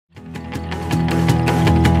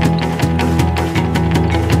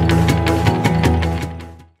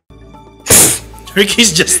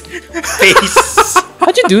Ricky's just face.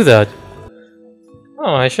 How'd you do that?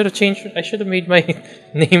 Oh, I should have changed. I should have made my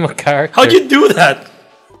name a character. How'd you do that?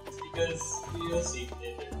 Because you'll see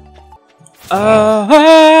later.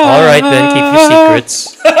 Alright then, keep your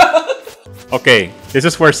secrets. Okay, this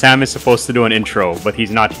is where Sam is supposed to do an intro, but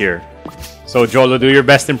he's not here. So Jolo, do your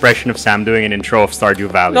best impression of Sam doing an intro of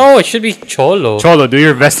Stardew Valley. No, it should be Cholo. Cholo, do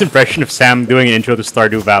your best impression of Sam doing an intro to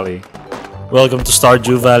Stardew Valley. Welcome to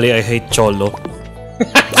Stardew Valley. I hate Cholo.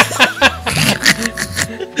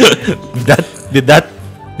 Did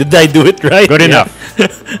I do it right? Good enough.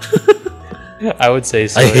 I would say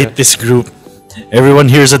so. I hate this group. Everyone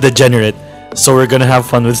here is a degenerate. So we're gonna have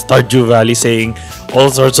fun with Stardew Valley saying all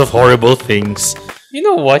sorts of horrible things. You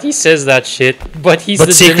know what? He says that shit, but he's But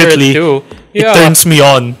degenerate secretly, too. it turns me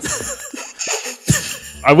on.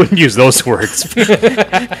 I wouldn't use those words.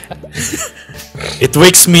 It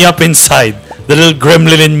wakes me up inside. The little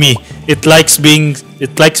gremlin in me. It likes being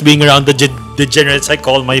around the degenerates I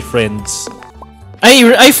call my friends.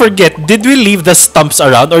 I forget. Did we leave the stumps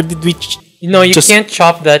around or did we? No, you can't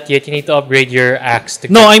chop that yet. You need to upgrade your axe to.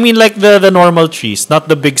 No, I mean like the normal trees, not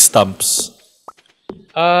the big stumps.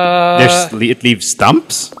 It leaves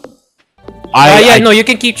stumps? No, you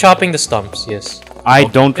can keep chopping the stumps. Yes. I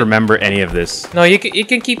don't remember any of this. No, you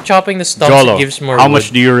can keep chopping the stumps. Jolo, It gives more how wood.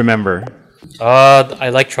 much do you remember? I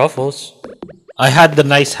like truffles. I had the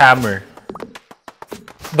nice hammer.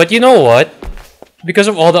 But you know what? Because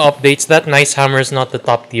of all the updates, that nice hammer is not the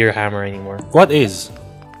top tier hammer anymore. What is?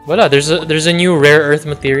 Voila, there's a new rare earth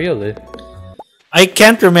material. Eh. I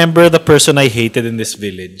can't remember the person I hated in this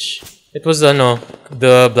village. It was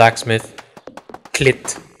the blacksmith,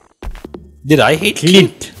 Clit. Did I hate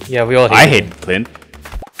Clint. Yeah, we all hated I him. hate Clint.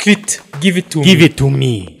 Clit. Give it to me. Give it to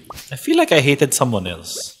me. I feel like I hated someone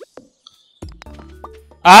else.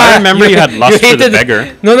 I remember you had lust for the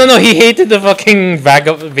beggar. No. He hated the fucking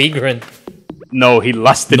vagrant. No, he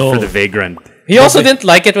lusted No. for the vagrant. He also didn't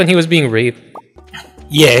like it when he was being raped.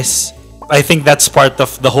 Yes. I think that's part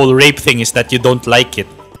of the whole rape thing is that you don't like it.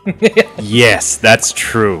 Yes, that's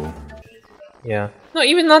true. Yeah. No,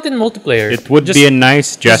 even not in multiplayer. It would Just- be a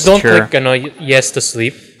nice Just gesture. don't click yes to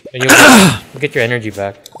sleep, and you'll get your energy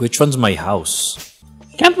back. Which one's my house?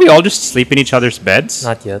 Can't we all just sleep in each other's beds?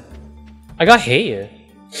 Not yet. I got hay. Eh.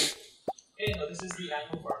 Hey, no, this is the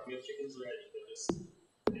animal farm. We have chickens already for this.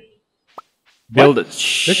 Build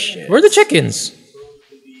it. Where are the chickens?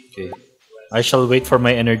 Okay. I shall wait for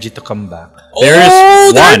my energy to come back. There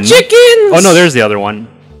is they're one. chickens! Oh no, there's the other one.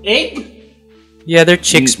 Yeah, they're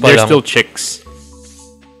chicks, They're but still chicks.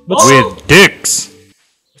 Oh. With dicks.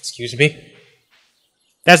 Excuse me.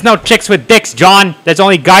 There's no chicks with dicks, John. There's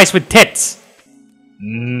only guys with tits.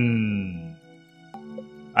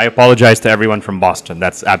 I apologize to everyone from Boston.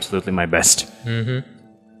 That's absolutely my best. We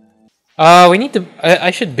need to.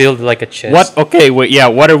 I should build like a chest. What? Okay, wait. Yeah.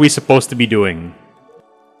 What are we supposed to be doing?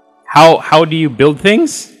 How do you build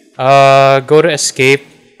things? Go to escape.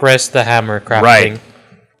 Press the hammer. Crafting.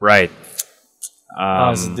 Right.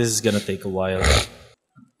 This is gonna take a while.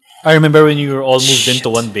 I remember when you were all moved into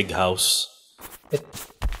one big house.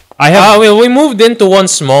 I have. We moved into one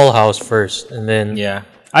small house first, and then Yeah.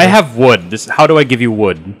 I have wood. How do I give you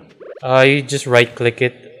wood? you just right click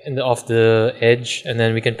it off the edge, and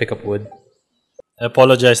then we can pick up wood. I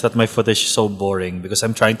apologize that my footage is so boring because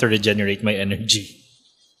I'm trying to regenerate my energy.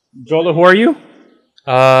 Jolo, who are you?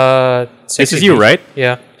 This Sexy is you, beast. right?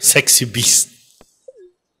 Yeah. Sexy beast.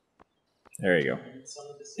 There you go.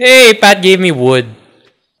 Hey, Pat gave me wood.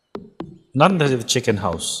 Not the chicken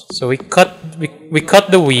house. So we cut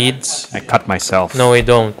the weeds. I cut myself. No, we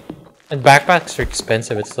don't. And backpacks are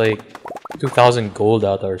expensive. It's like 2,000 gold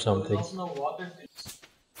out or something.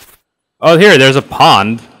 Oh, here. There's a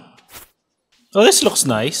pond. Oh, this looks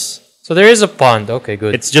nice. So there is a pond. Okay,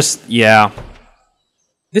 good. It's just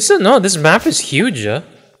This map is huge, huh?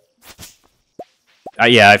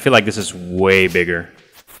 yeah. I feel like this is way bigger.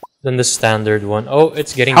 Than the standard one. Oh,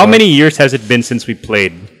 it's getting How dark. many years has it been since we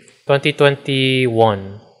played?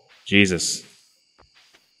 2021. Jesus.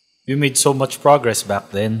 We made so much progress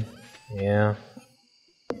back then. Yeah.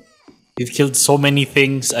 We've killed so many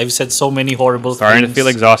things. I've said so many horrible Starting to things. feel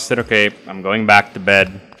exhausted. Okay, I'm going back to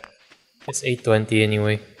bed. It's 8:20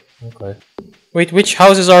 anyway. Okay. Wait, which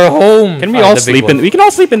house is our home? Can we Ah, all the big sleep in? one. We can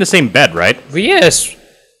all sleep in the same bed, right? Yes.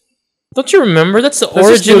 Don't you remember? That's the Let's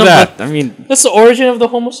just origin do of that. the. I mean, That's the origin of the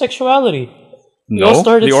homosexuality. We all no.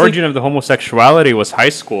 started The origin of the homosexuality was high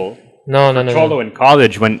school. No. Cholo in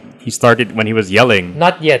college when he was yelling.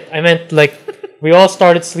 Not yet. I meant like we all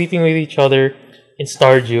started sleeping with each other in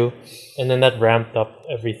Stardew, and then that ramped up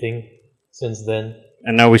everything since then.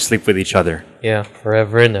 And now we sleep with each other. Yeah,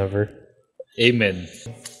 forever and ever. Amen.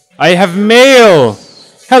 I have mail!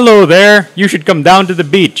 Hello there, you should come down to the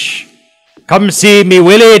beach. Come see me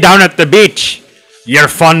Willie down at the beach. You're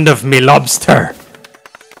fond of me lobster.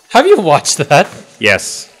 Have you watched that?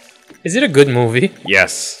 Yes. Is it a good movie?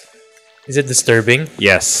 Yes. Is it disturbing?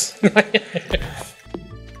 Yes.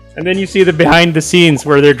 And then you see the behind the scenes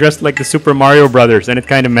where they're dressed like the Super Mario Brothers and it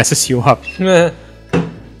kind of messes you up.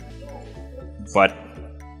 But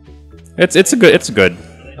it's good.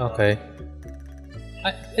 Okay.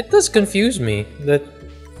 It does confuse me that.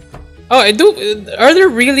 Oh, I do. Are there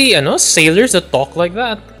really, sailors that talk like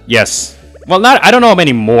that? Yes. Well, I don't know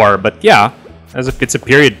many more, but yeah, as if it's a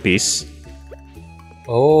period piece.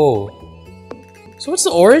 Oh. So what's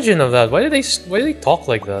the origin of that? Why do they talk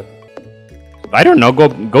like that? I don't know.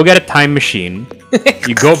 Go get a time machine.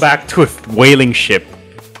 You go back to a whaling ship,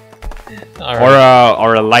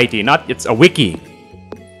 or a lighty. It's a wiki.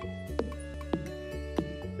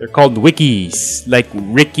 They're called wikis, like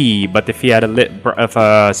Ricky, but if he had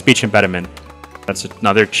a speech impediment. That's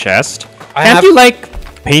another chest. Can't you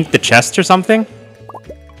paint the chest or something?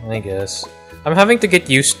 I guess. I'm having to get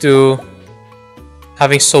used to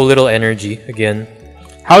having so little energy again.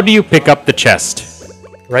 How do you pick up the chest?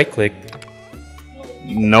 Right click.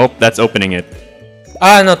 Nope, that's opening it.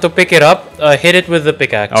 Ah, no, to pick it up, hit it with the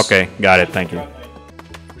pickaxe. Okay, got it, thank you.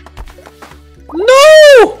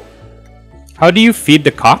 No! How do you feed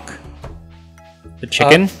the cock? The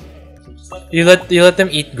chicken? You let them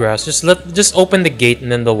eat grass. Just open the gate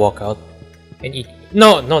and then they'll walk out and eat.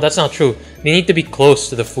 No, that's not true. They need to be close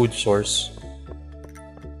to the food source.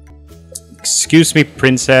 Excuse me,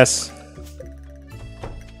 princess.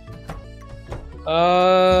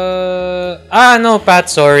 No, Pat,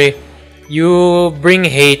 sorry. You bring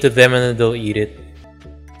hay to them and then they'll eat it.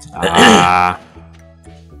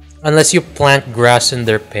 Unless you plant grass in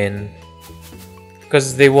their pen.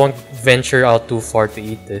 Because they won't venture out too far to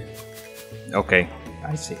eat it. Okay,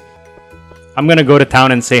 I see. I'm gonna go to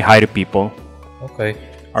town and say hi to people. Okay.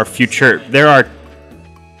 Our future...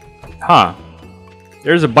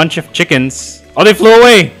 There's a bunch of chickens. Oh, they flew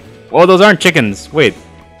away! Oh, those aren't chickens. Wait,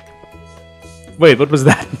 what was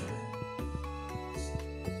that?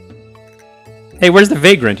 Hey, where's the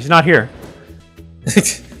vagrant? He's not here.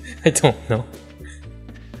 I don't know.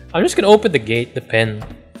 I'm just gonna open the gate, the pen.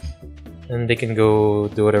 And they can go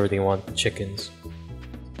do whatever they want, the chickens.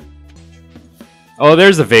 Oh,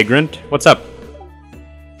 there's a vagrant. What's up?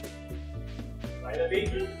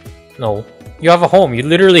 No. You have a home. You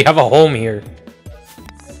literally have a home here.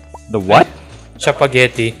 The what?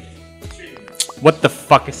 Chapaghetti. What the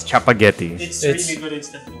fuck is chapaghetti? It's really good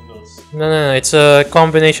instant noodles. No. It's a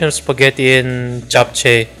combination of spaghetti and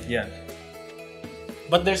japchae. Yeah.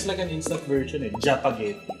 But there's like an instant version,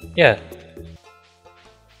 Japaghetti. Yeah.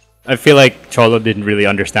 I feel like Cholo didn't really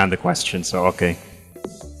understand the question, so okay.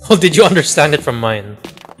 Well, did you understand it from mine?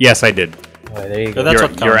 Yes, I did. Oh, there you go. So that's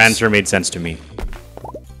what counts. Your answer made sense to me.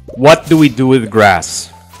 What do we do with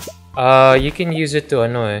grass? You can use it to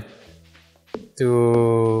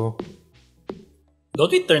to...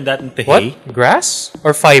 Don't we turn that into What? hay? Grass?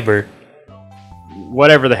 Or fiber?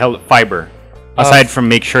 Whatever the hell, fiber. Aside from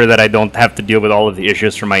make sure that I don't have to deal with all of the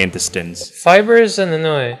issues from my intestines. Fiber is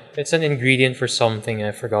it's an ingredient for something,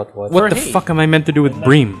 I forgot what. What the fuck am I meant to do with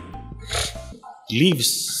bream?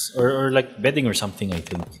 Leaves or like bedding or something, I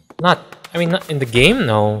think. Not in the game,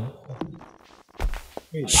 no.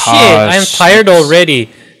 Shit, I'm tired already.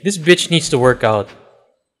 This bitch needs to work out.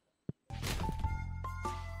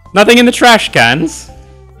 Nothing in the trash cans.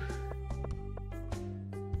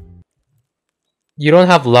 You don't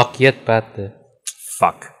have luck yet, Pat.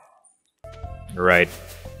 Fuck. You're right.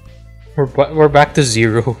 We're back to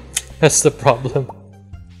 0. That's the problem.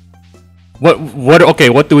 Okay,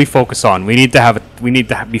 what do we focus on? We need to have We need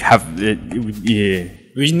to get we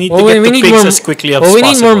the need pigs more, as quickly as possible. we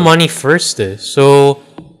need more money first. So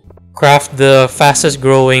craft the fastest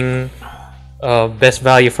growing best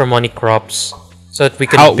value for money crops so that we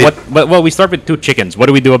can well, we start with 2 chickens. What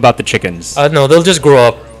do we do about the chickens? No, they'll just grow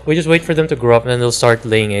up. We just wait for them to grow up and then they'll start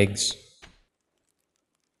laying eggs.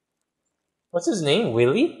 What's his name?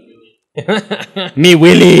 Willie? Me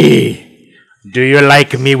Willie! Do you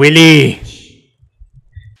like me Willie?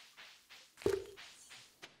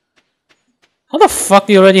 How the fuck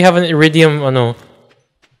do you already have an iridium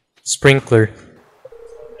sprinkler?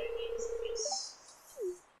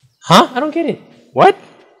 Huh? I don't get it. What?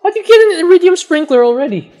 How do you get an iridium sprinkler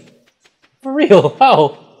already? For real?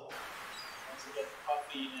 How?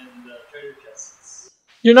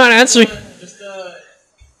 You're not answering. It's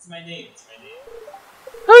my name.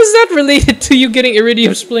 How is that related to you getting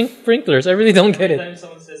iridium sprinklers? I really don't get Every it. time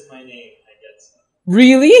someone says my name, I get some.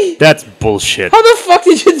 Really? That's bullshit. How the fuck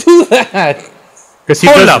did you do that? Because he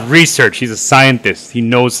does research. He's a scientist. He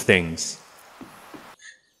knows things.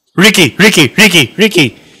 Ricky. What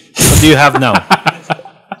do you have now?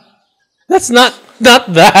 That's not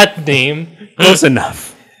that name. Close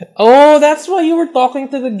enough. Oh, that's why you were talking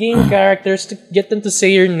to the game characters to get them to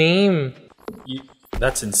say your name.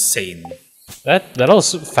 That's insane. That'll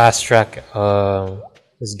fast track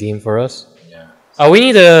this game for us. Yeah. Oh, we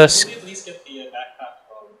need a. At least get the backpack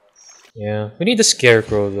from. Yeah, we need the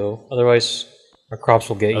scarecrow though. Otherwise, our crops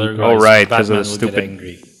will get eaten. Oh right, because of Batman the will stupid. get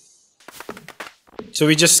angry. So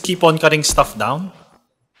we just keep on cutting stuff down?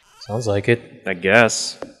 Sounds like it. I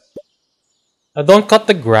guess. Don't cut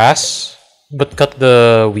the grass, but cut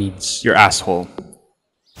the weeds. Your asshole.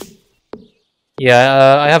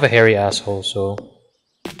 Yeah, I have a hairy asshole, so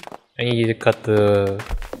I need you to cut the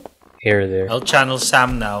hair there. I'll channel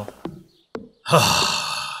Sam now.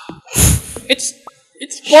 It's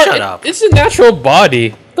Shut up. It's a natural body.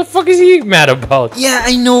 What the fuck is he mad about? Yeah,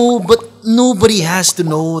 I know, but nobody has to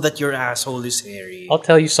know that your asshole is hairy. I'll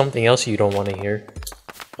tell you something else you don't want to hear.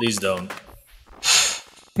 Please don't.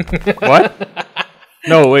 What?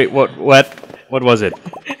 No, wait. What was it?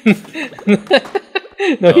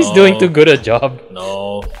 No, he's doing too good a job.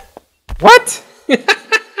 No. What?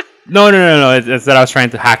 No. It's that I was trying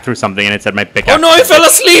to hack through something and it said my pickaxe. Oh no, I fell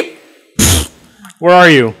asleep! Where are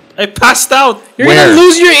you? I passed out! You're Where? gonna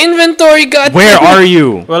lose your inventory, god. Where are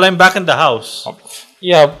you? Well, I'm back in the house.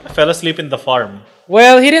 Yeah. I fell asleep in the farm.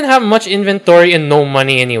 Well, he didn't have much inventory and no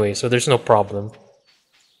money anyway, so there's no problem.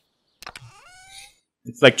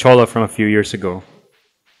 It's like Cholo from a few years ago.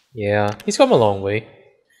 Yeah, he's come a long way.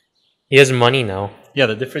 He has money now. Yeah,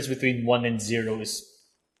 the difference between 1 and 0 is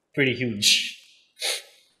pretty huge.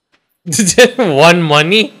 1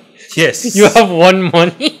 money? Yes. You have 1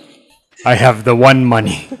 money? I have the one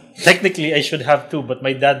money. Technically, I should have 2, but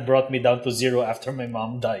my dad brought me down to 0 after my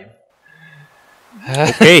mom died.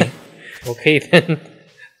 Okay. Okay then.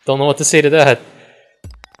 Don't know what to say to that.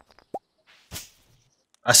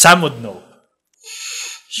 Sam would know.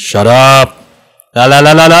 Shut up. La la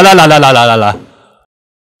la la la la la la la la la.